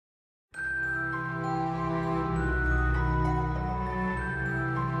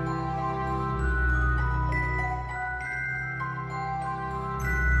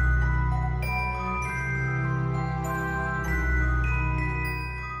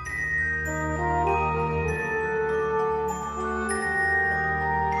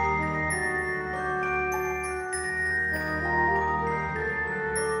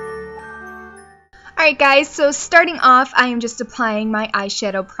Alright guys, so starting off, I am just applying my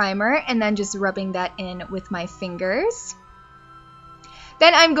eyeshadow primer and then just rubbing that in with my fingers.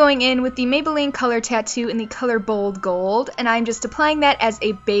 Then I'm going in with the Maybelline Color Tattoo in the color Bold Gold, and I'm just applying that as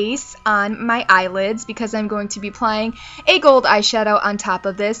a base on my eyelids because I'm going to be applying a gold eyeshadow on top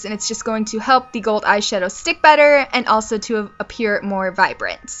of this, and it's just going to help the gold eyeshadow stick better and also to appear more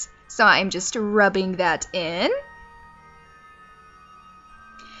vibrant. So I'm just rubbing that in.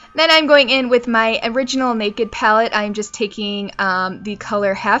 Then I'm going in with my original Naked palette. I'm just taking the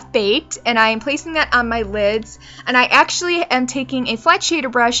color Half Baked, and I am placing that on my lids. And I actually am taking a flat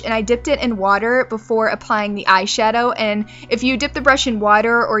shader brush, and I dipped it in water before applying the eyeshadow. And if you dip the brush in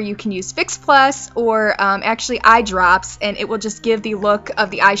water, or you can use Fix Plus, or actually eye drops, and it will just give the look of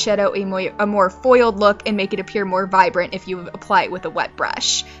the eyeshadow a more foiled look and make it appear more vibrant if you apply it with a wet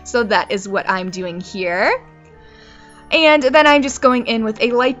brush. So that is what I'm doing here. And then I'm just going in with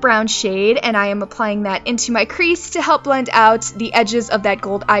a light brown shade, and I am applying that into my crease to help blend out the edges of that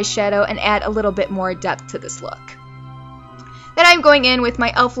gold eyeshadow and add a little bit more depth to this look. Then I'm going in with my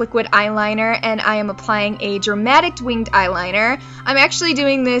e.l.f. liquid eyeliner, and I am applying a dramatic winged eyeliner. I'm actually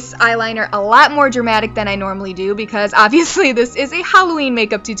doing this eyeliner a lot more dramatic than I normally do because obviously this is a Halloween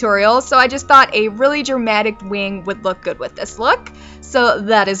makeup tutorial, so I just thought a really dramatic wing would look good with this look. So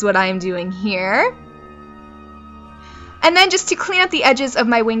that is what I am doing here. And then just to clean up the edges of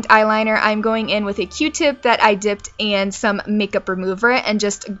my winged eyeliner, I'm going in with a Q-tip that I dipped in some makeup remover and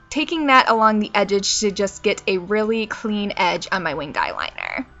just taking that along the edges to just get a really clean edge on my winged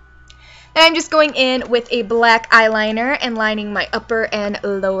eyeliner. Then I'm just going in with a black eyeliner and lining my upper and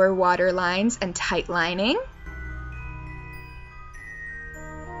lower water lines and tight lining.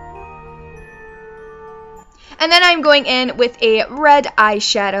 And then I'm going in with a red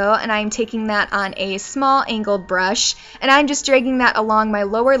eyeshadow, and I'm taking that on a small angled brush, and I'm just dragging that along my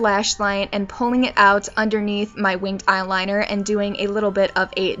lower lash line and pulling it out underneath my winged eyeliner and doing a little bit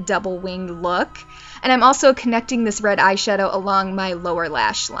of a double wing look. And I'm also connecting this red eyeshadow along my lower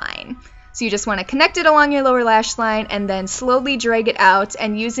lash line. So you just want to connect it along your lower lash line and then slowly drag it out,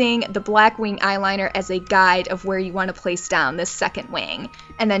 and using the black wing eyeliner as a guide of where you want to place down this second wing.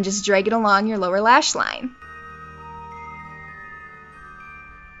 And then just drag it along your lower lash line.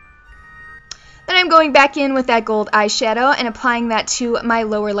 Then I'm going back in with that gold eyeshadow and applying that to my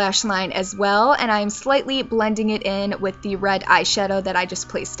lower lash line as well, and I'm slightly blending it in with the red eyeshadow that I just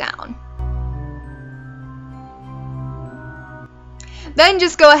placed down. Then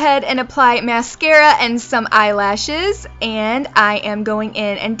just go ahead and apply mascara and some eyelashes, and I am going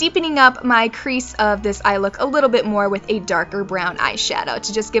in and deepening up my crease of this eye look a little bit more with a darker brown eyeshadow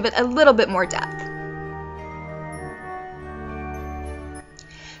to just give it a little bit more depth.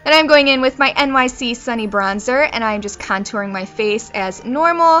 Then I'm going in with my NYC Sunny Bronzer, and I'm just contouring my face as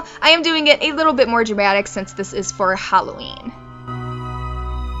normal. I am doing it a little bit more dramatic since this is for Halloween.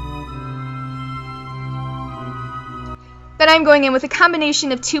 Then I'm going in with a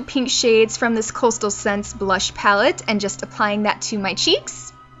combination of two pink shades from this Coastal Scents blush palette and just applying that to my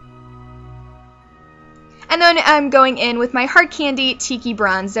cheeks. And then I'm going in with my Hard Candy Tiki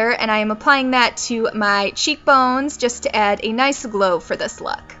Bronzer, and I am applying that to my cheekbones just to add a nice glow for this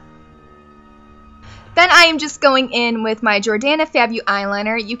look. Then I am just going in with my Jordana Fab You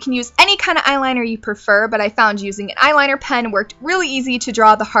eyeliner. You can use any kind of eyeliner you prefer, but I found using an eyeliner pen worked really easy to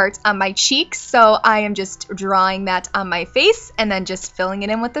draw the heart on my cheeks, so I am just drawing that on my face and then just filling it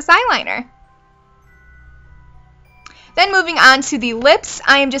in with this eyeliner. Then moving on to the lips,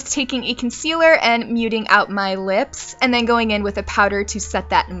 I am just taking a concealer and muting out my lips, and then going in with a powder to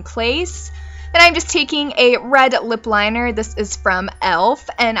set that in place. Then I'm just taking a red lip liner. This is from e.l.f.,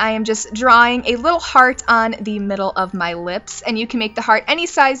 and I am just drawing a little heart on the middle of my lips, and you can make the heart any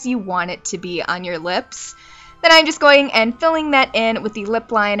size you want it to be on your lips. Then I'm just going and filling that in with the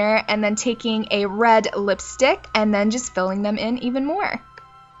lip liner, and then taking a red lipstick and then just filling them in even more.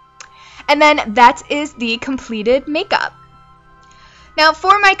 And then that is the completed makeup. Now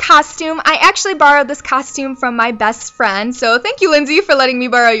for my costume, I actually borrowed this costume from my best friend, so thank you, Lindsay, for letting me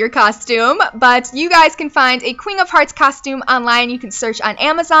borrow your costume. But you guys can find a Queen of Hearts costume online. You can search on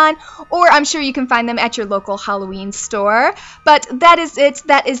Amazon, or I'm sure you can find them at your local Halloween store. But that is it.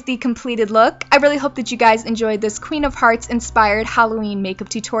 That is the completed look. I really hope that you guys enjoyed this Queen of Hearts inspired Halloween makeup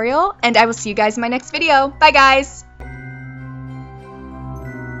tutorial, and I will see you guys in my next video. Bye, guys!